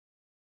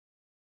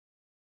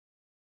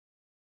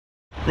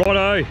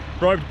Righto,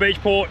 Robe to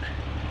Beachport.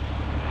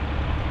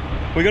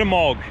 We got a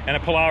Mog and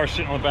a Polaris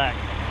sitting on the back.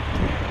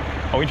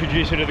 I'll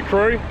introduce you to the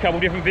crew, a couple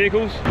different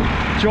vehicles.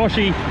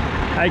 Joshy,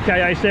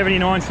 aka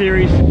 79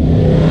 series.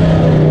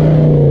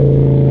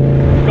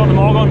 Got the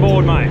Mog on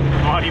board, mate.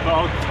 Mighty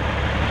Mog.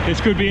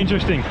 This could be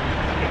interesting.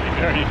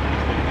 Very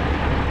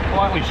interesting.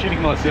 Quietly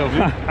shitting myself.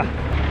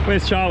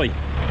 Where's Charlie?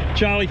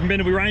 Charlie from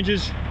Benderby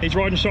Rangers. He's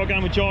riding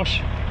shotgun with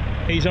Josh.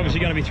 He's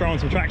obviously going to be throwing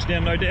some tracks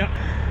down, no doubt.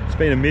 It's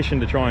been a mission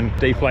to try and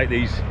deflate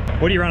these.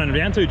 What are you running them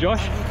down to,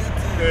 Josh?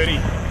 30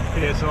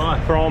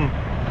 PSI. From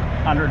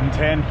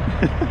 110.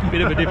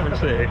 Bit of a difference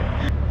there.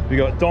 We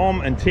got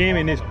Dom and Tim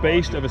in this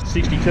beast of a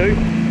 62.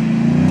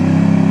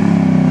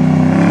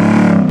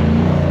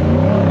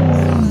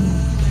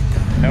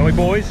 How are we,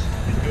 boys?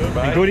 Good,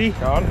 mate. Goody.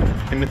 Go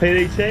In the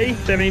PDT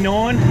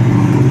 79.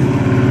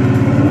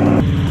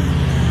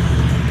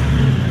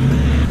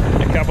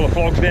 A couple of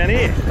flogs down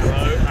here.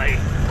 Hello, hey,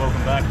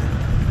 welcome back.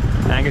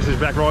 Angus is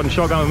back riding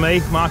shotgun with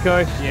me, Marco.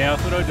 Yeah, I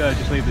thought I'd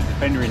just leave the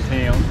Defender in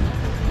town.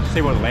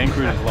 See what a Land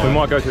Cruiser is like. We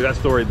might go through that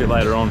story a bit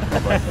later on.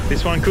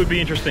 This one could be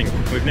interesting.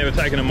 We've never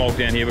taken a Mog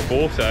down here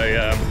before, so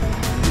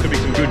could be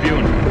some good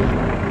viewing.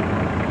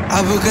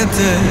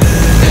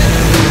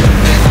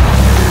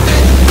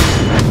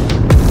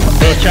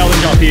 First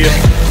challenge up here.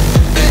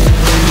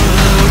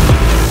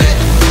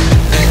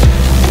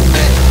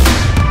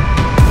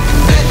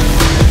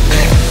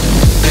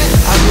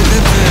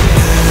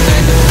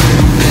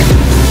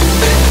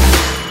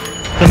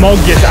 The Mog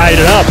just ate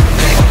it up.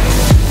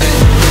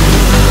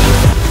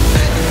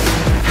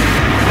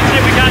 See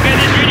if we can't get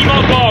this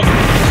Unimog Mog.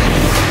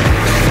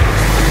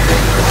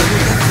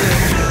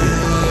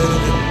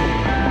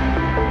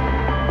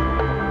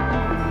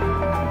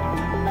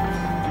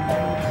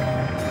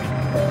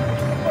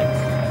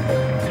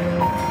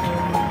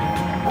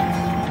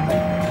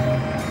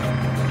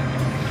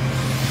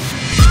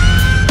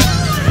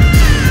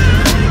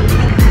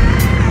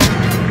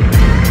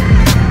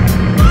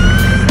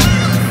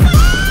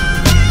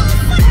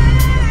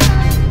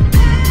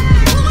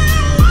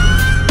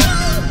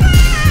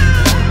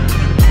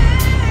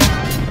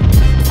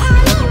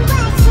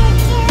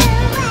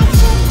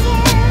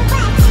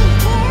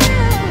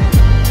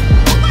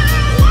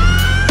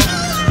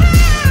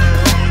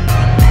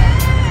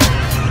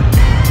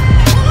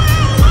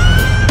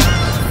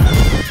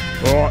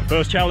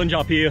 First challenge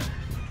up here.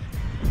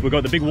 We've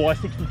got the big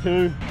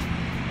Y62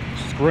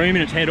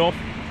 screaming its head off.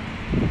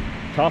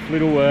 Tough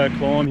little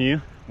climb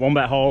here.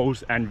 Wombat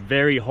holes and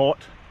very hot,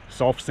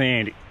 soft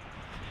sand.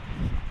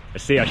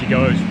 Let's see how she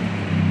goes.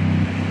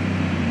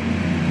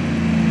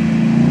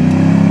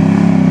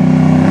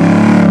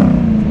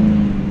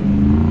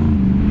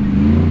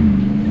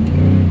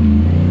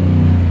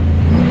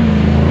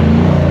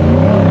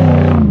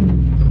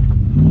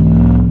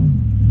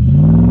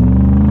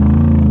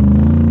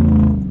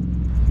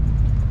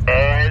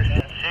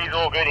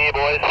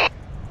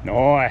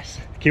 Nice,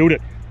 killed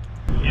it.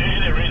 Usually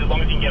there is, as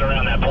long as you can get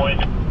around that point.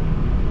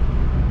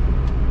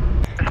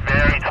 It's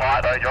very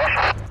tight though,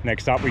 Josh.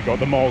 Next up we got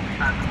the Mog.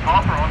 And the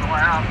top are on the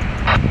way up.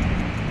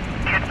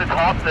 Hit the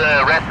top,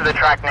 the rest of the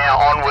track now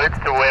onwards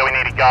to where we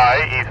need to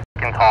go is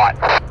fucking tight.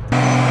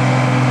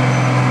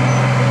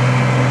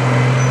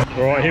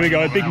 Alright, here we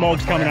go, big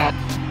Mog's coming up.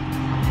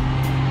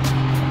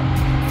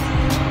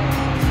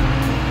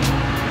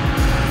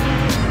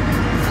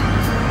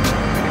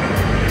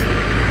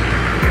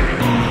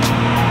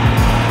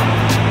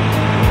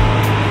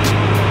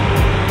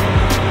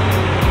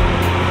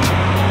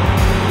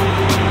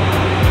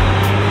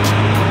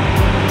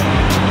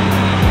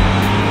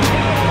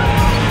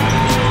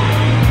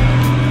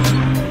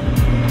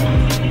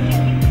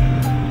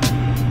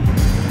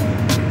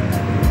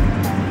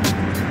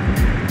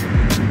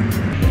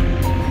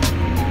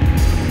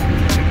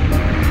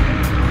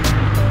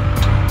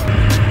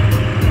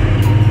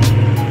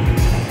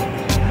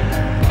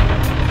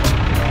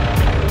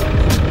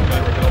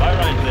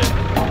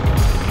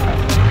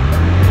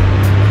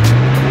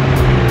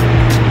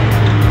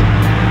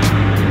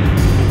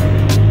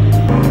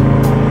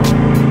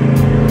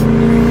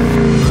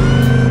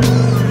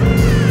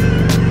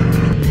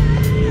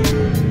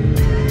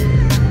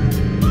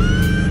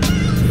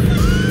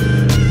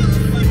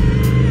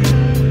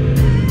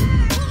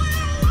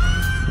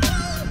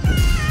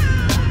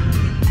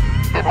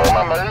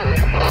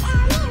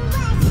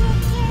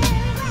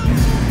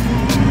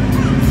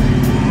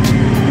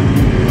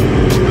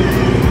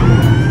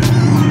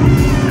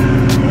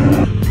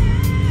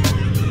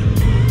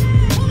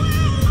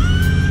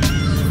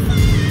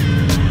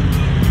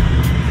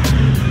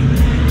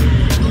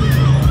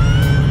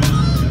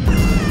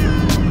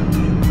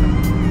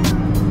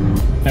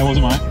 How was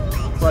it, mate?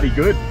 Bloody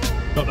good.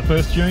 Got the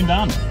first tune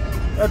done.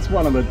 That's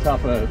one of the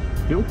tougher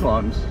hill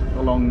climbs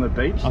along the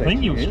beach. I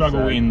think you'll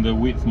struggle in the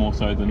width more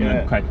so than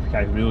the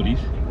capabilities.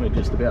 We're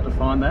just about to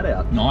find that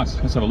out. Nice,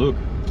 let's have a look.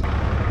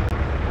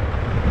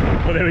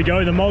 Well, there we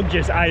go, the Mog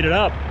just ate it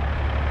up.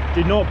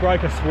 Did not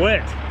break a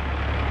sweat.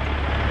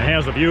 And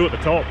how's the view at the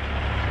top?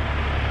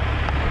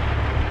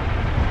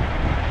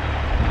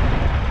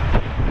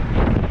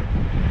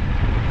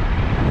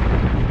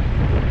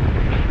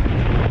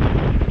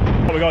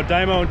 got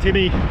Damo and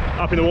Timmy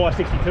up in the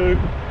Y62.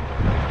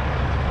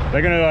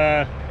 They're going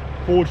to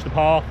forge the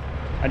path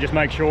and just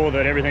make sure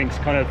that everything's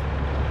kind of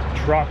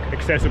truck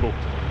accessible.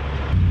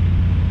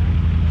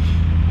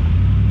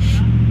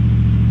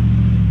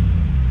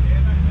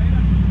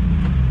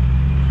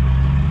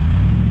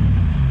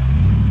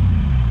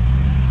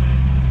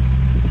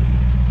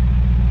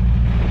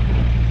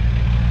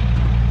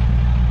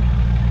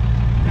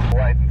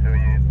 Wait until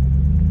you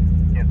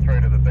get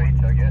through to the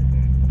beach, I guess,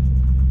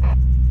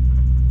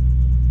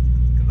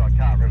 because I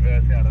can't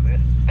reverse out of this.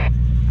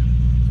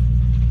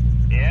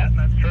 Yeah,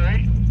 that's true.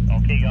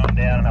 I'll keep going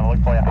down and have a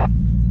look for you.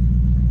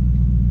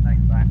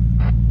 Thanks, mate.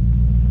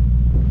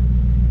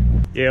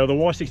 Yeah, well, the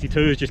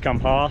Y62 has just come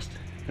past,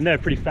 and they're a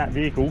pretty fat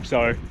vehicle,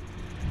 so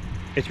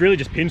it's really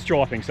just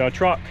pinstriping. So a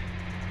truck,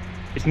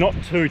 it's not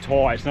too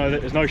tight.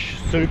 There's no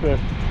super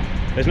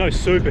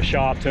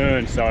sharp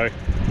turns, so I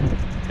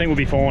think we'll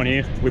be fine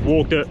here. We've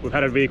walked it, we've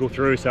had a vehicle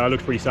through, so it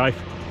looks pretty safe.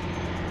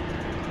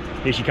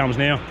 Here she comes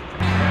now.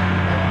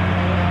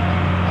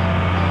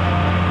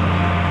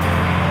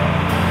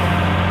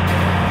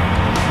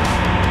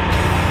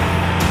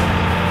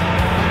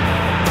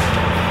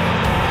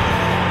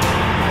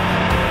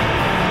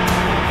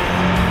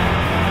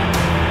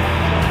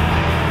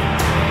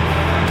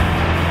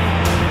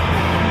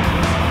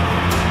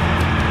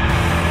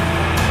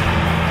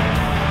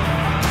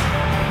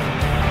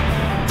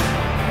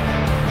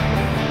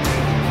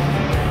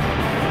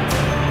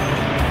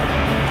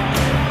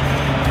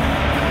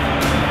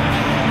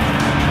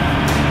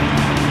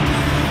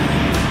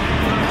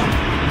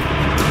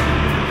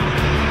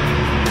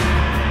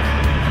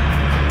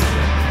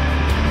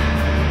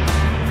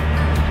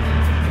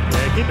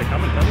 Keep it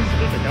coming, fellas.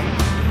 Keep it coming.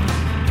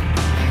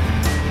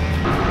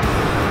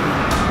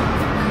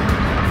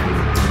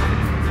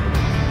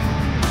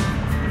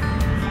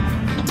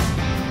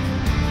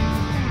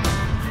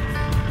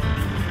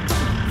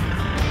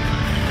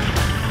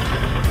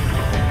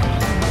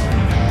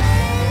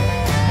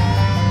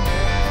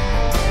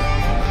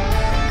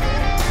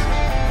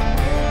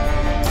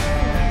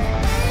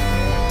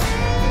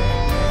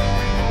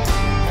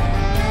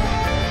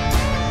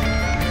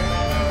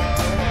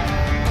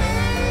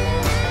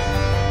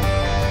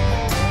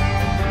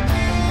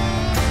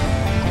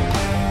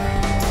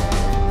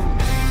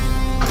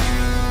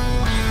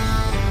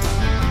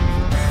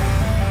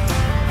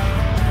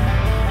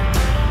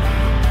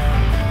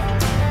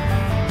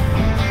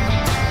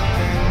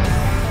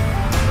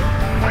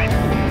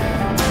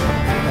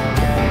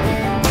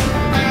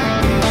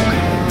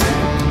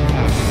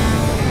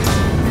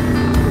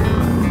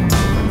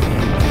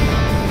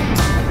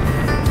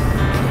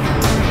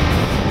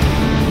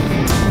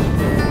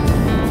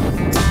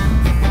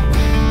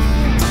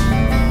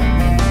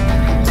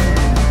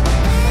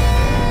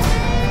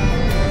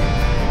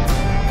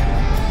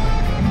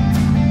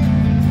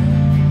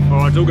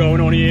 It's all going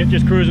on here,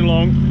 just cruising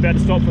along, about to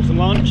stop for some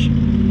lunch,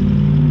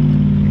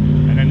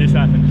 and then this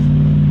happens.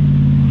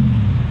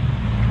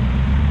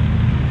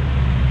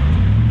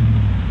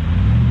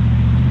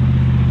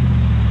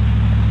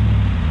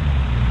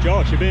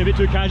 Josh, you're being a bit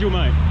too casual,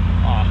 mate.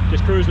 Oh,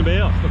 just cruising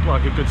about. Looked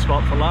like a good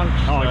spot for lunch.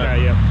 Oh, so.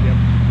 Okay, yep,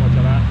 watch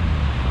out that.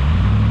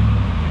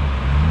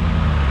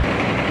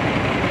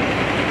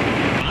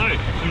 Oh,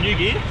 some new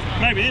gear?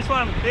 Maybe this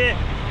one, there.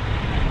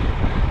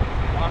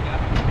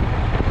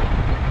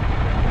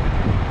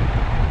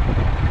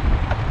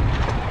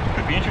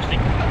 Interesting.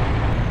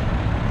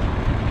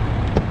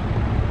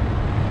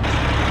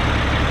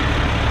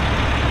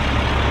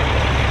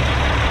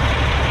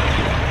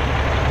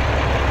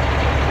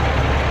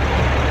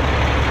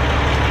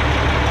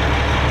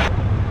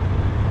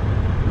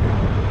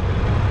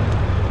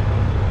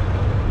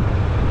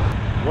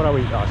 What are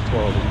we? Oh, it's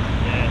 12.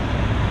 Yeah.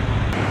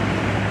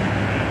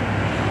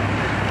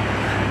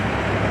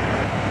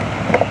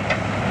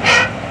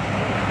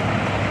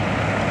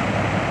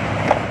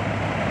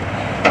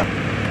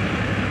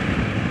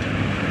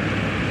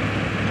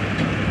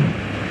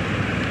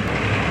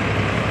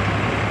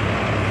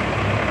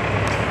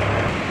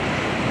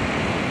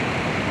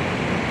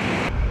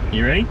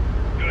 You ready?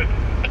 Good.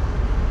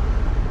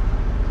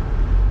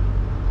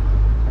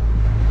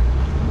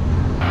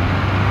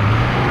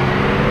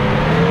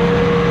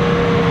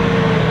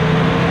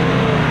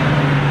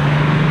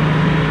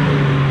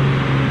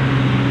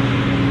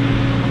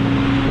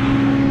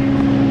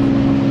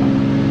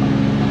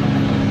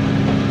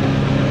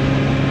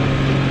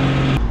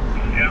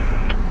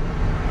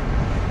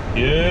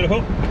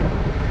 Beautiful.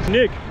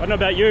 Nick, I don't know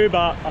about you,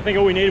 but I think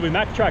all we needed was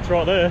Max tracks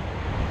right there.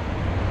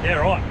 Yeah,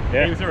 right.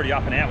 Yeah. He was already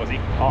up and out, was he?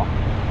 Oh,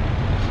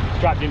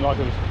 strapped in like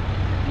it was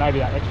maybe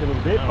that extra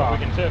little bit, but we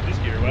can turf this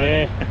gear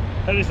away. yeah.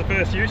 That is the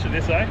first use of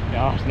this, eh?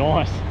 Yeah, it's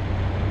nice.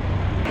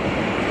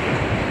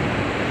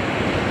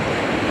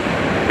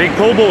 Big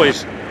pull,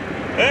 boys.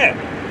 Yeah.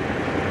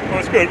 Well,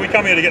 it's good. We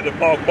come here to get the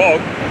bog.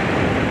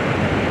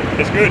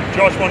 It's good.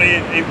 Josh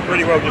he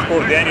pretty well just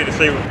brought it down here to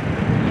see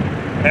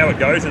how it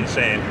goes in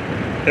sand.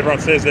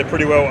 Everyone says they're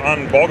pretty well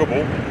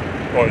unboggable.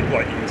 Well,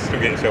 like you can still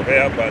get yourself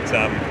out, but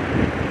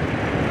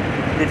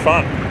good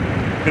fun.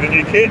 Bit of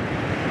new kit.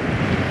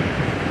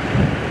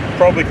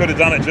 Probably could have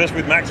done it just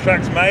with max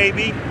tracks,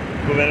 maybe.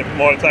 Well, then it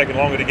might have taken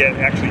longer to get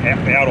actually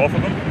out off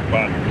of them.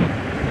 But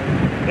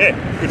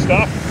yeah, good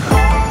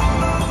stuff.